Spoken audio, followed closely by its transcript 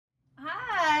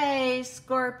day,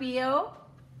 Scorpio.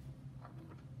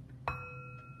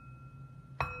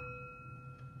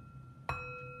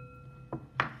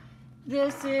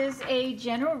 This is a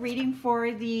general reading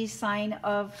for the sign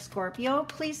of Scorpio.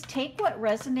 Please take what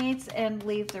resonates and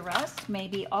leave the rest.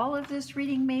 Maybe all of this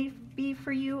reading may be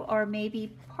for you, or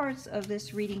maybe parts of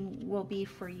this reading will be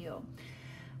for you.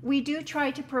 We do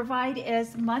try to provide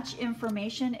as much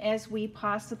information as we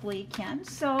possibly can.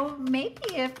 So maybe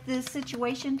if the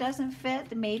situation doesn't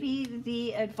fit, maybe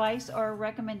the advice or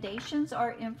recommendations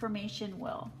or information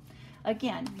will.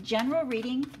 Again, general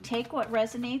reading, take what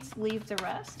resonates, leave the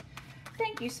rest.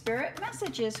 Thank you, Spirit.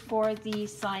 Messages for the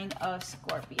sign of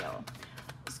Scorpio.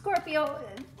 Scorpio,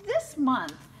 this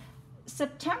month,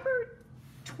 September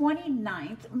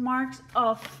 29th, marks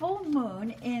a full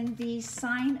moon in the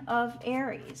sign of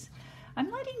Aries. I'm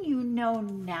letting you know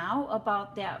now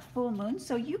about that full moon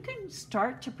so you can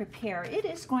start to prepare. It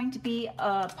is going to be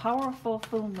a powerful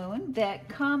full moon that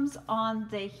comes on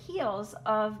the heels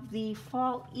of the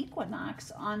fall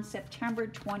equinox on September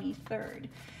 23rd.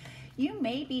 You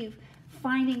may be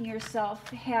finding yourself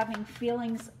having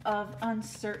feelings of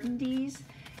uncertainties,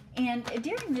 and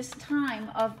during this time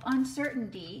of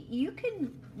uncertainty you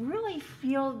can really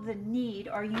feel the need,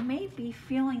 or you may be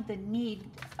feeling the need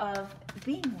of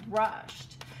being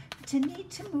rushed, to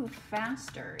need to move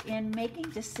faster in making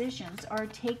decisions or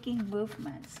taking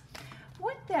movements.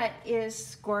 What that is,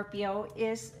 Scorpio,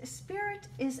 is Spirit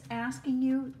is asking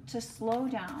you to slow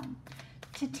down,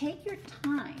 to take your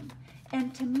time,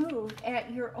 and to move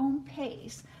at your own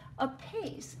pace, a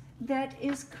pace that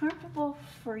is comfortable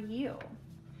for you.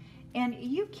 And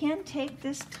you can take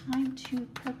this time to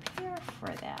prepare for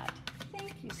that.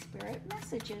 Thank you, Spirit.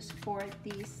 Messages for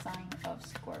the sign of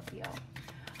Scorpio.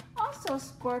 Also,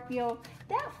 Scorpio,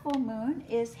 that full moon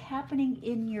is happening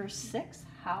in your 6th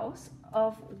house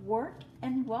of work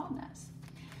and wellness.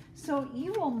 So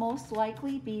you will most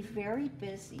likely be very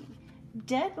busy.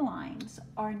 Deadlines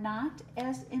are not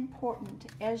as important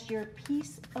as your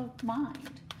peace of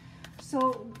mind.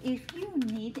 So if you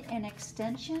need an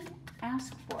extension,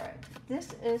 ask for it.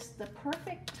 This is the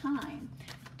perfect time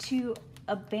to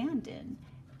abandon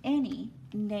any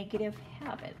negative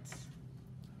habits.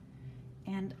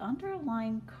 And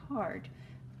underlying card,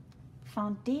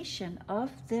 foundation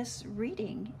of this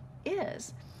reading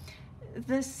is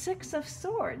the 6 of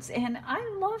Swords. And I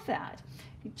love that.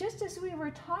 Just as we were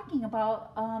talking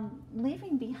about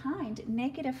leaving behind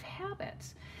negative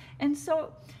habits. And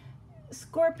so,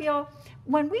 Scorpio,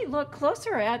 when we look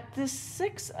closer at the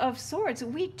 6 of Swords,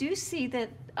 we do see that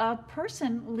a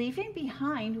person leaving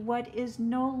behind what is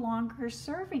no longer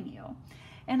serving you.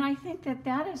 And I think that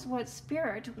that is what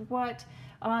Spirit, what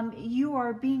you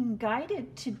are being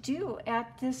guided to do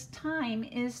at this time,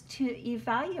 is to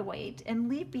evaluate and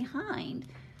leave behind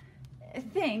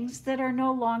things that are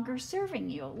no longer serving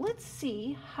you. Let's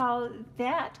see how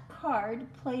that card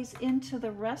plays into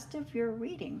the rest of your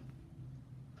reading.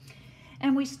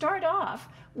 And we start off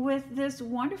with this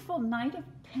wonderful Knight of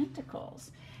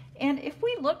Pentacles. And if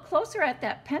we look closer at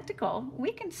that pentacle,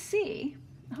 we can see,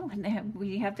 oh, and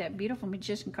we have that beautiful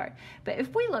Magician card. But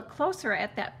if we look closer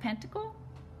at that pentacle,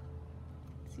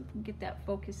 see if we can get that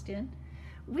focused in,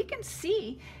 we can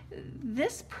see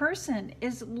this person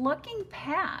is looking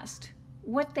past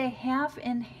what they have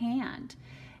in hand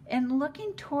and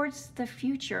looking towards the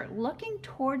future, looking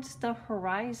towards the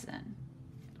horizon.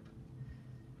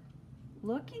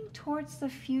 Looking towards the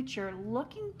future,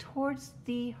 looking towards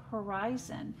the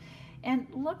horizon. And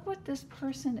look what this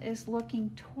person is looking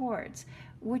towards,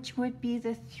 which would be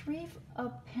the 3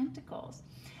 of Pentacles.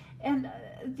 And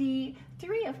the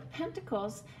 3 of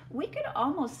Pentacles, we could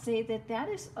almost say that that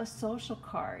is a social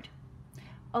card,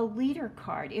 a leader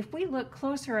card. If we look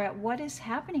closer at what is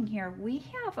happening here, we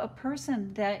have a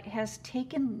person that has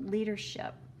taken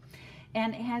leadership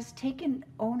and has taken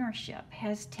ownership,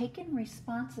 has taken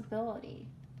responsibility.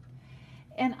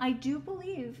 And I do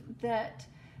believe that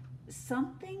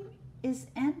something is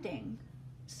ending,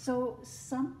 so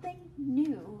something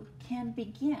new can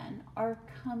begin or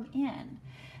come in.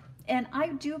 And I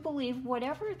do believe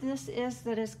whatever this is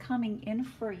that is coming in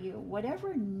for you,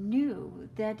 whatever new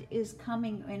that is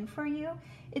coming in for you,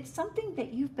 it's something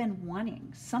that you've been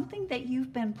wanting, something that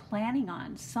you've been planning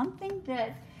on, something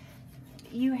that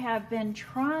you have been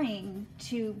trying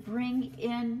to bring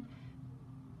in,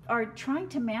 or trying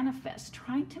to manifest,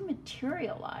 trying to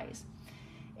materialize.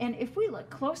 And if we look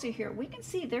closer here, we can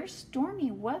see there's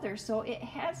stormy weather, so it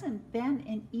hasn't been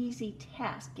an easy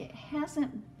task. It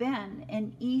hasn't been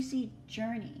an easy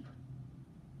journey.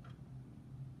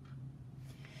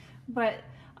 But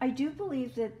I do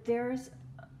believe that there's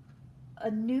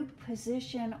a new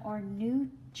position or new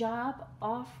job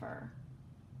offer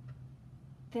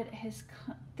that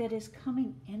is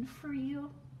coming in for you,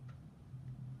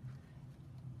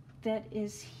 that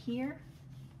is here,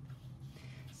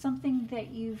 something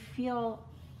that you feel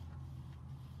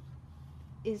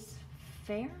is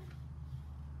fair,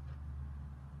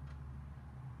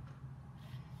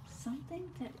 something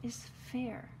that is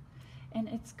fair, and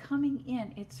it's coming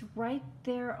in, it's right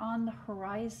there on the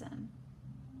horizon,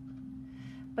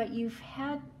 but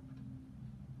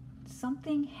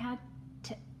something had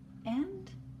to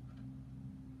end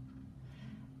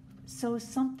so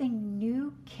something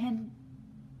new can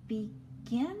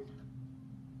begin.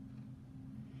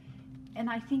 And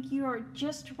I think you are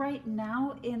just right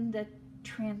now in the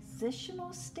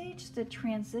transitional stage, the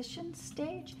transition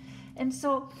stage. And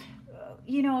so,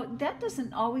 you know, that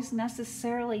doesn't always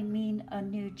necessarily mean a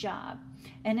new job.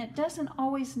 And it doesn't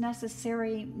always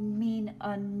necessarily mean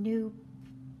a new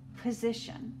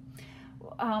position.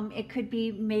 It could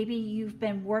be maybe you've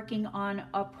been working on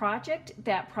a project,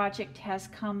 that project has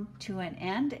come to an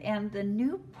end, and the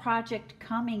new project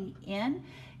coming in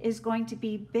is going to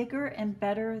be bigger and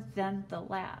better than the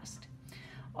last.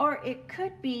 Or it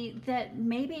could be that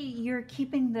maybe you're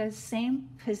keeping the same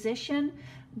position,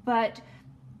 but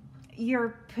your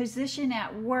position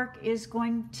at work is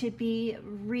going to be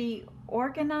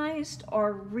reorganized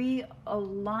or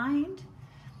realigned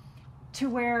to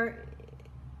where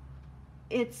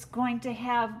it's going to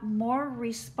have more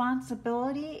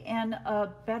responsibility and a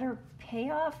better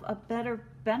payoff, a better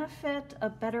benefit, a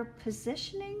better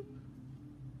positioning.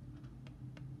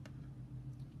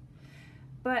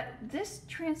 But this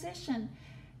transition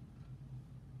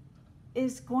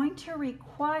is going to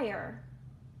require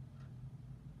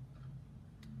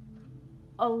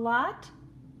a lot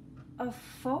of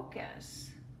focus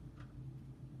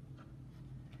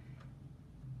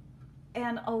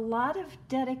and a lot of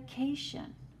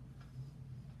dedication.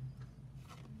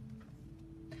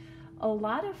 A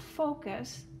lot of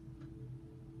focus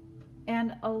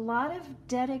and a lot of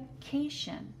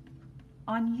dedication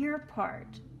on your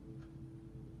part.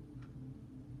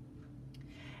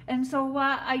 And so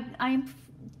while I'm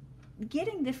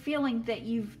getting the feeling that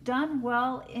you've done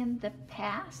well in the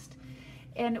past,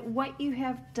 and what you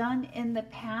have done in the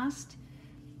past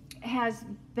has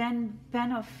been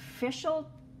beneficial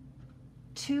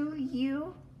to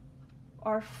you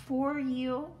or for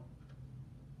you.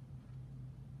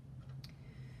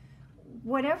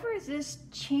 Whatever this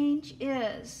change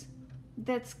is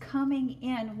that's coming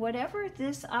in, whatever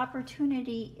this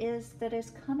opportunity is that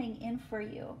is coming in for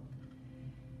you,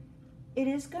 it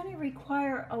is going to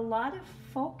require a lot of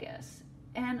focus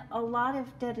and a lot of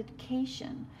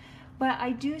dedication. But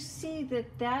I do see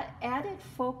that added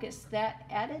focus, that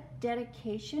added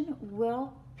dedication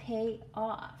will pay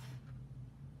off.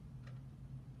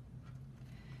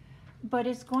 But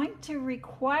it's going to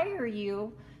require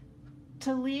you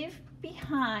to leave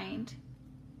behind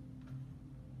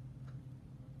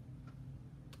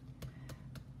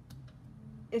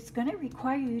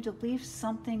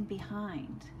something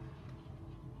behind.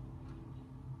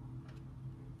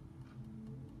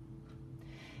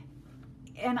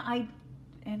 And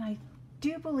I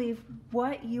do believe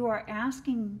what you are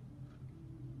asking,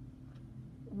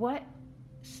 what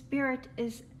Spirit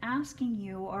is asking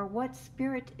you, or what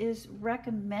Spirit is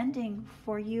recommending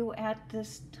for you at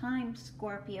this time,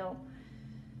 Scorpio,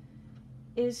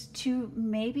 is to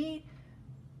maybe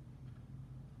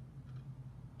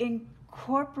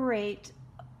incorporate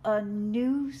a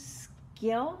new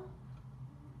skill,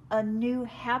 a new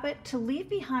habit, to leave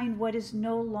behind what is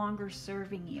no longer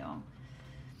serving you.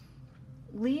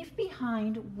 Leave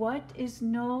behind what is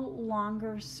no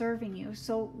longer serving you.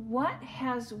 So what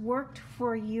has worked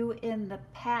for you in the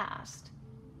past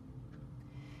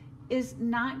is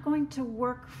not going to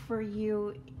work for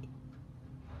you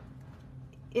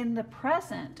in the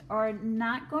present, or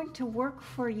not going to work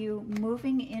for you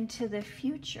moving into the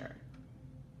future.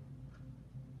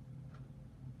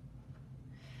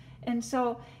 And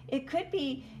so it could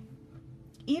be,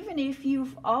 even if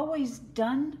you've always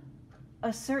done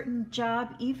a certain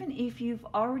job, even if you've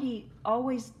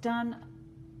always done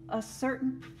a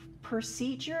certain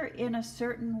procedure in a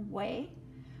certain way,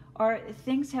 or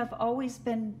things have always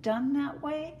been done that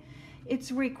way,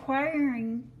 it's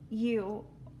requiring you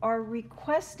or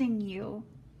requesting you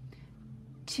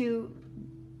to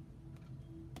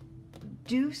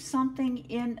do something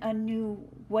in a new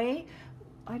way.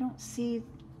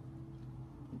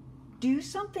 Do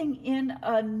something in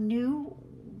a new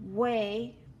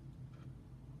way,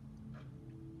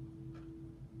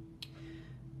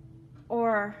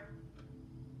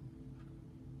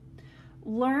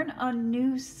 Learn a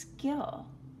new skill.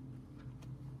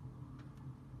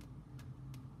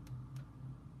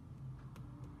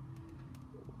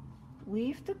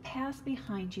 Leave the past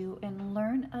behind you and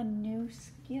learn a new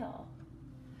skill.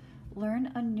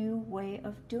 Learn a new way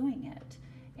of doing it,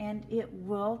 and it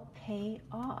will pay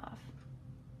off.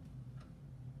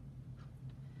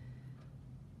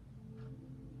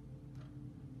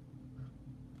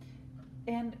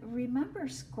 And remember,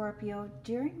 Scorpio,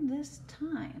 during this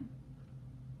time,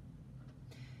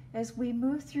 as we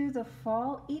move through the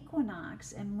fall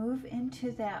equinox and move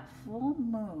into that full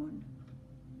moon,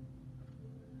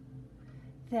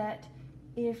 that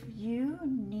if you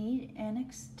need an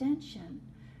extension,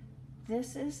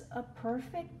 this is a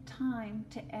perfect time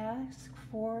to ask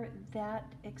for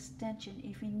that extension.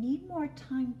 If you need more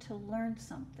time to learn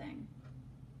something.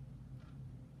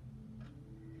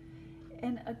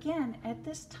 And again, at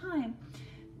this time,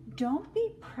 don't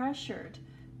be pressured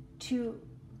to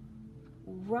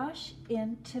rush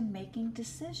into making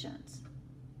decisions.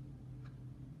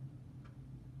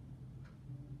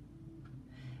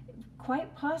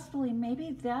 Quite possibly,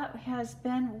 maybe that has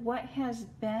been what has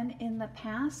been in the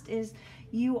past, is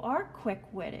you are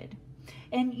quick-witted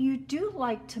and you do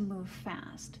like to move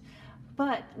fast.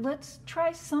 But let's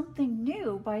try something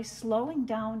new by slowing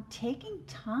down, taking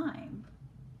time.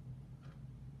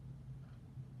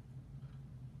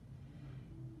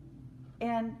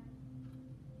 And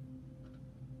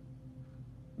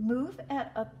move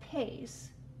at a pace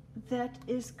that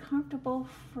is comfortable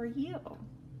for you.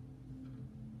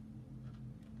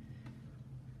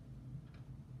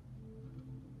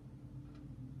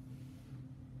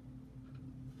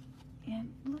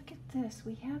 And look at this,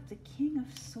 we have the King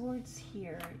of Swords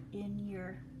here in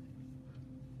your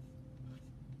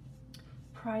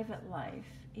private life,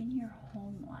 in your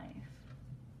home life.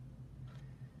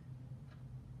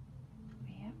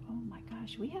 Oh my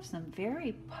gosh, we have some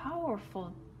very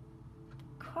powerful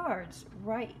cards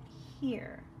right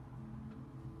here.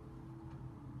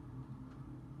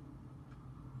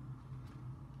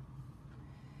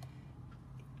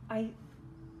 A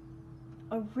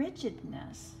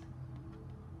rigidness.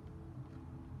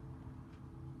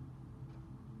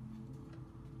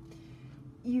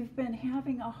 You've been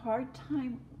having a hard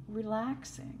time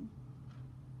relaxing.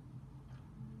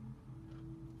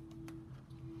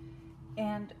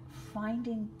 And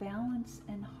finding balance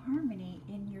and harmony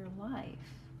in your life.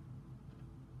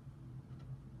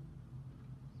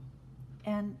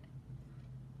 And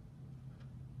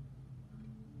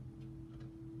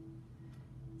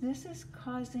this is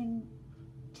causing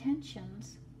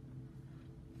tensions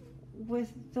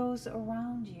with those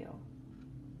around you.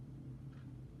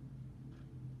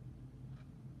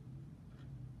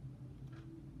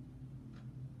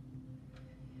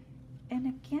 And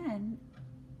again,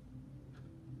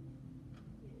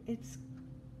 it's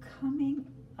coming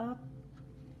up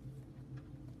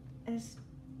as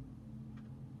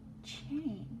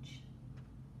change.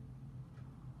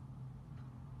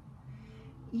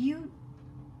 You,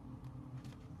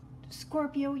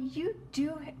 Scorpio,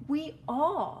 we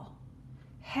all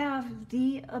have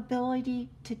the ability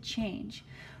to change.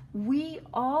 We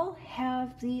all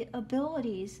have the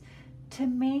abilities to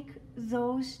make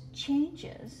those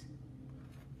changes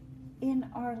in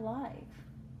our life.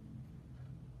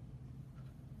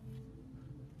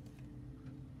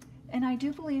 And I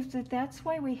do believe that that's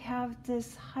why we have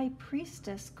this High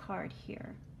Priestess card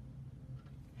here.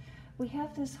 We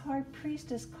have this High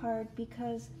Priestess card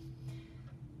because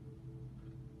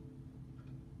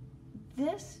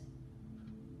this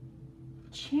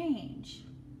change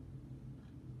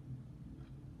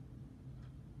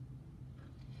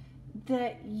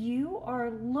that you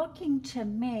are looking to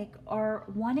make or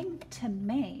wanting to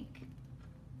make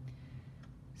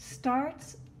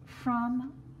starts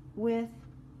from within.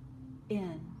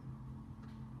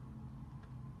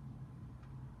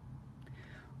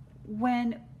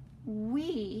 When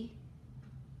we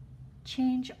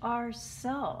change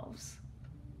ourselves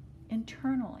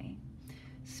internally,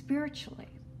 spiritually,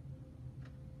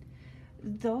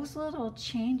 those little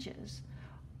changes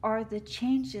are the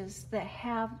changes that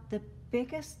have the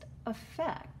biggest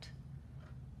effect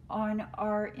on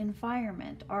our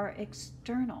environment, our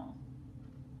external.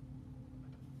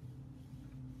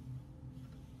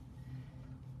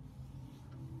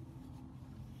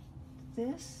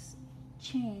 This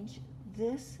change,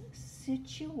 this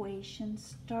situation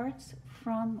starts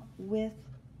from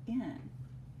within.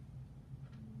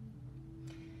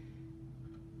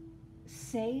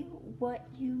 Say what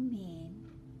you mean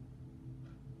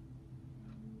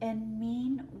and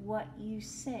mean what you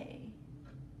say,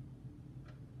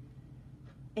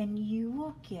 and you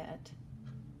will get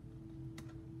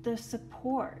the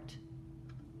support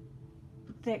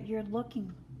that you're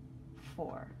looking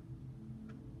for.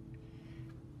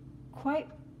 Quite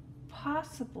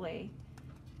possibly,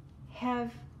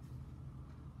 have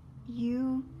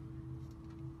you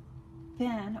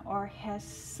been, or has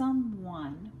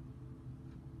someone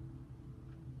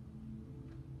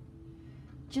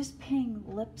just paying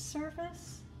lip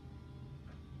service?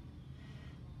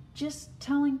 Just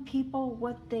telling people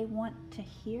what they want to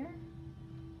hear?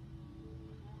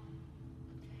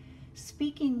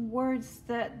 Speaking words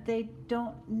that they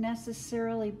don't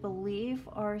necessarily believe,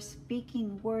 or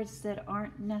speaking words that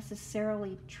aren't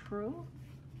necessarily true?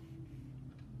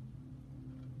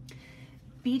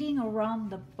 Beating around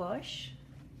the bush?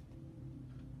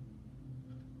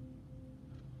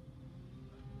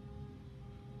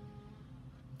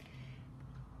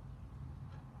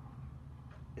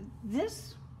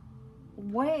 This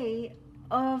way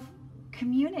of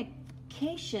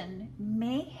communication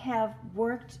may have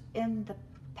worked in the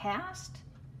past,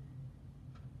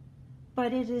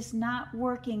 but it is not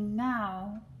working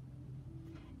now,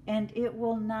 and it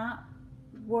will not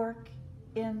work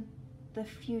in the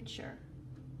future.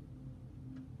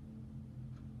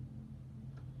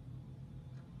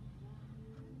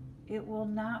 It will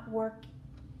not work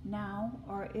now,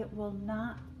 or it will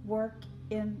not work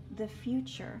in the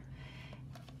future.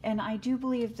 And I do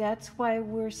believe that's why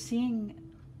we're seeing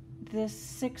this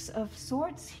Six of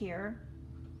Swords here.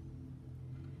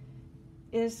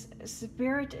 Is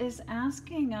Spirit is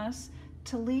asking us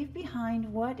to leave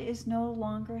behind what is no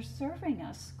longer serving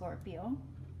us, Scorpio.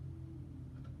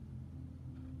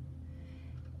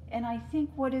 And I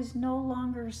think what is no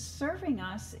longer serving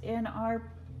us in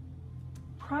our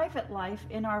private life,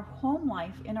 in our home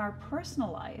life, in our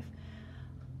personal life,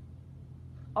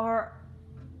 are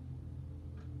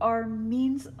our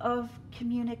means of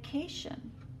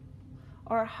communication,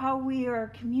 or how we are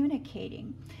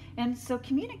communicating. And so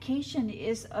communication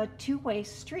is a two-way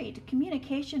street.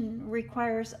 Communication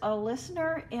requires a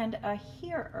listener and a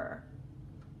hearer.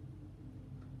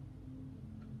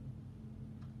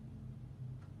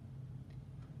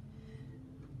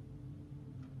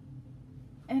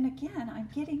 And again, I'm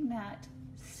getting that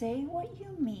say what you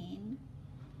mean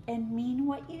and mean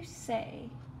what you say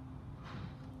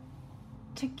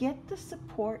to get the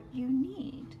support you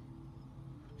need.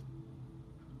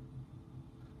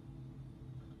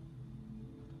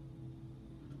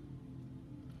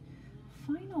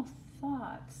 Final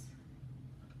thoughts,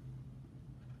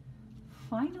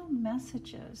 final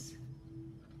messages.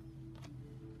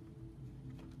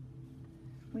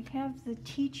 We have the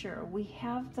Teacher, we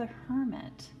have the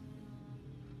Hermit.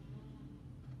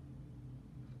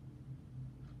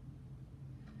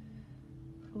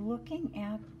 Looking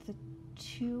at the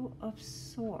Two of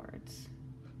Swords.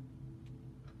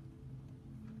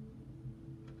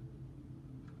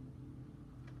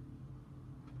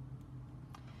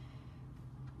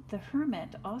 The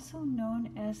Hermit, also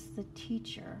known as the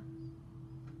Teacher,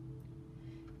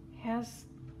 has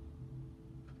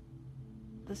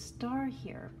the star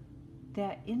here,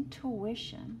 that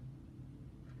intuition,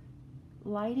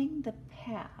 lighting the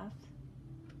path.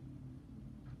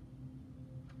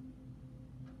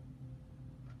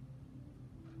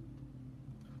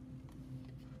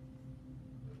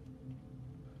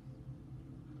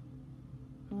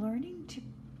 Learning to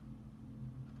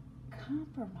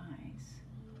compromise.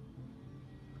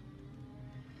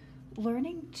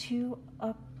 Learning to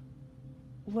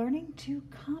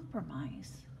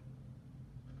compromise.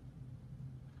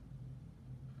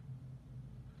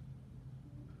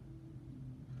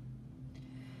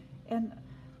 And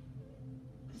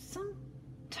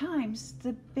sometimes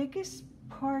the biggest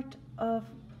part of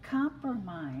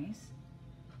compromise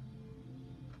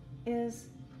is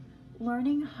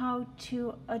learning how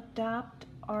to adopt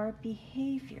our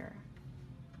behavior.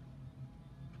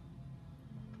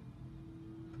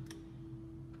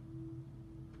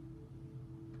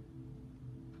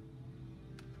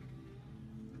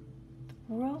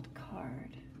 The World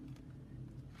card,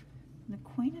 the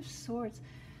Queen of Swords.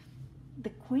 The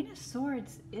Queen of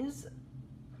Swords is,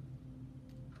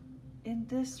 in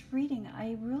this reading,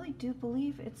 I really do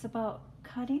believe it's about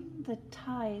cutting the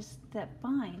ties that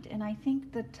bind. And I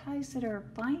think the ties that are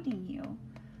binding you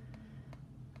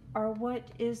are what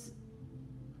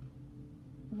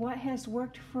has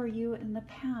worked for you in the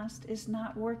past is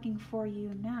not working for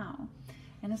you now.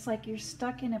 And it's like you're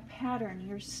stuck in a pattern,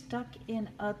 you're stuck in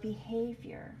a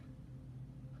behavior.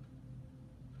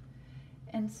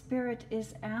 And Spirit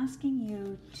is asking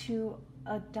you to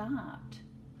adopt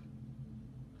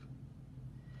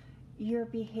your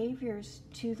behaviors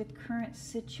to the current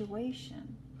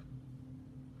situation.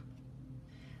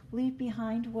 Leave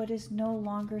behind what is no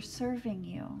longer serving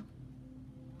you.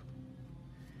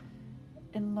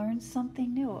 And learn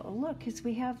something new. Look, because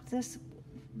we have this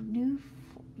new,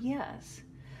 yes.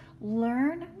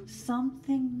 Learn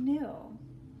something new.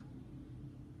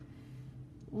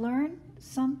 Learn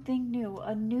something new,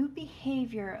 a new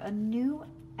behavior, a new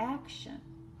action.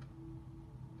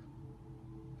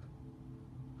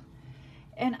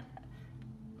 And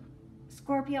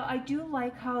Scorpio, I do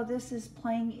like how this is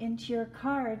playing into your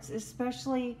cards,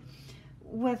 especially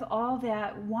with all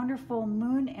that wonderful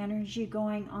moon energy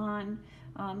going on,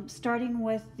 starting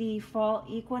with the fall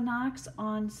equinox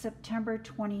on September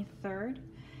 23rd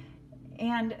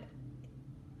and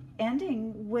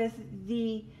ending with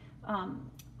the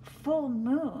full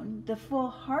moon, the full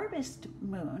harvest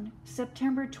moon,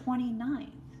 September 29th.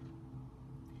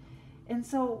 And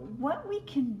so what we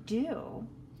can do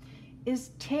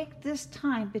is take this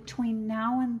time between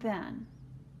now and then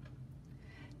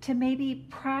to maybe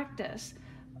practice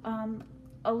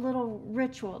a little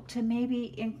ritual, to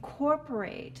maybe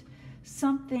incorporate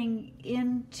something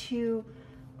into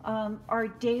our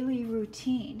daily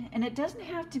routine. And it doesn't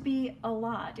have to be a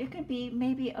lot. It could be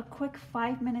maybe a quick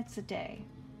 5 minutes a day.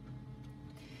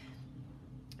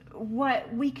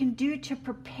 What we can do to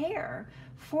prepare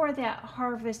for that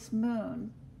harvest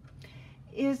moon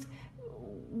is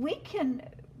we can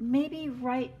maybe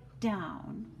write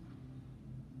down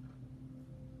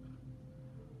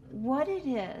what it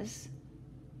is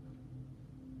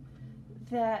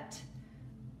that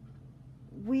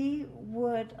we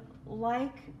would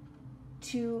like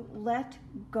to let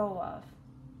go of.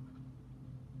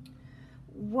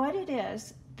 What it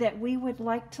is that we would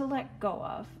like to let go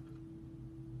of.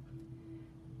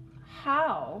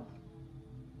 How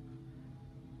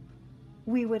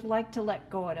we would like to let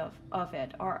go of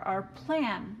it, or our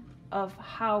plan of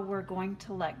how we're going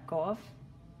to let go of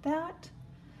that,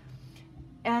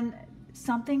 and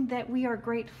something that we are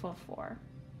grateful for.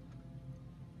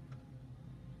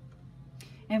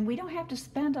 And we don't have to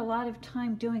spend a lot of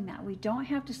time doing that. We don't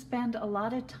have to spend a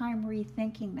lot of time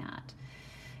rethinking that.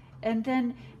 And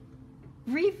then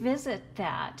revisit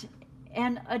that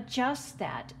and adjust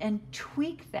that and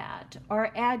tweak that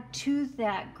or add to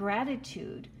that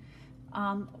gratitude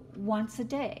once a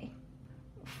day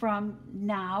from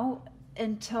now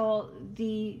until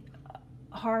the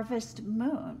harvest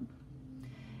moon.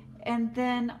 And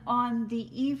then on the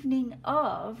evening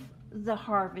of the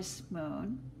harvest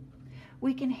moon,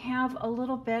 we can have a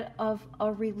little bit of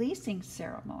a releasing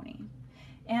ceremony.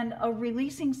 And a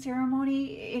releasing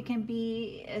ceremony, it can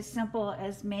be as simple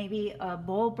as maybe a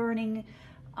bowl burning,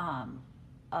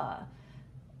 a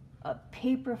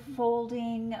paper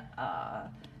folding, and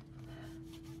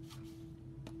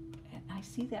I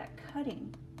see that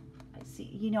cutting. I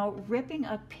see, ripping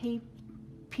a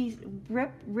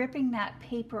ripping that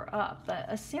paper up,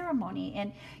 a ceremony.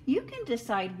 And you can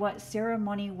decide what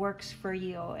ceremony works for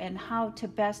you and how to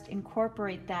best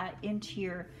incorporate that into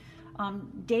your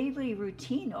daily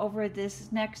routine over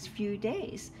this next few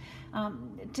days,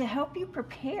 to help you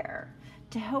prepare,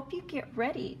 to help you get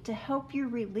ready, to help you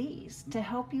release, to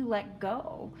help you let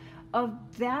go of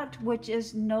that which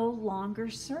is no longer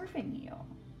serving you.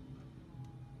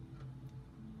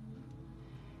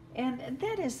 And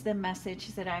that is the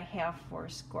message that I have for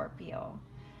Scorpio.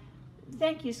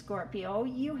 Thank you, Scorpio.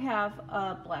 You have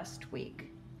a blessed week.